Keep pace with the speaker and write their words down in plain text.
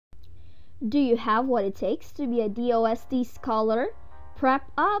Do you have what it takes to be a DOST scholar? Prep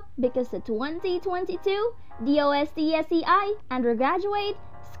up because the 2022 DOST SEI Undergraduate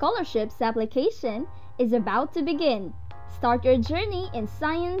Scholarships application is about to begin. Start your journey in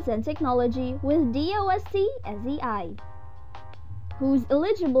science and technology with DOST SEI. Who's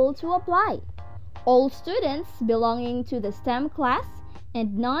eligible to apply? All students belonging to the STEM class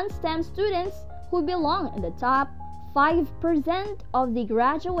and non-STEM students who belong in the top 5% of the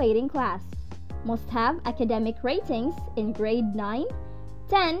graduating class must have academic ratings in grade 9,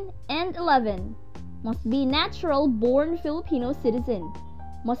 10, and 11, must be natural-born Filipino citizen,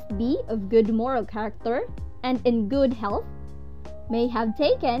 must be of good moral character and in good health, may have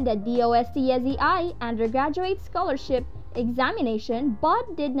taken the DOST SEI Undergraduate Scholarship examination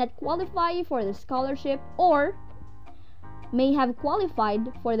but did not qualify for the scholarship, or may have qualified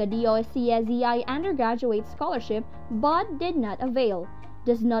for the DOST SEI Undergraduate Scholarship but did not avail,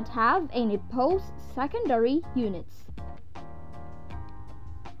 does not have any post-secondary units.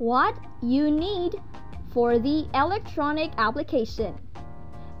 What you need for the electronic application: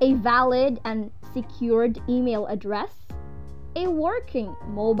 a valid and secured email address, a working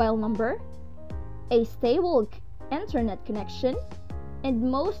mobile number, a stable internet connection, and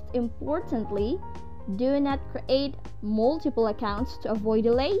most importantly, do not create multiple accounts to avoid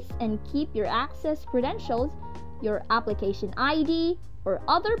delays and keep your access credentials, your application ID, or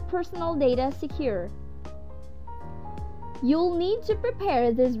other personal data secure. You'll need to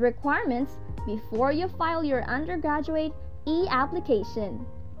prepare these requirements before you file your undergraduate e-application: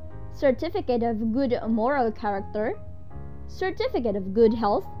 Certificate of Good Moral Character, Certificate of Good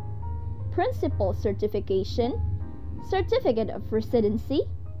Health, Principal Certification, Certificate of Residency,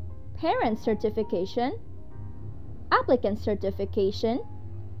 Parent Certification, Applicant Certification,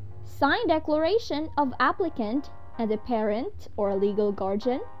 Signed Declaration of Applicant and the Parent or Legal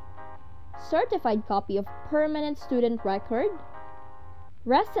Guardian, Certified Copy of Permanent Student Record,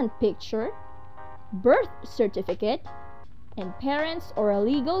 Recent Picture, Birth Certificate, and Parents or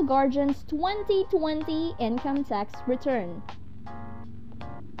Legal Guardian's 2020 Income Tax Return.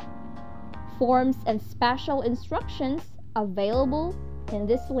 Forms and special instructions available in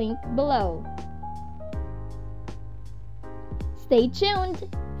this link below. Stay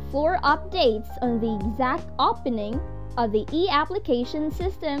tuned for updates on the exact opening of the e-application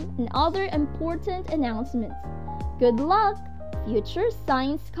system and other important announcements. Good luck, future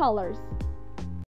science scholars!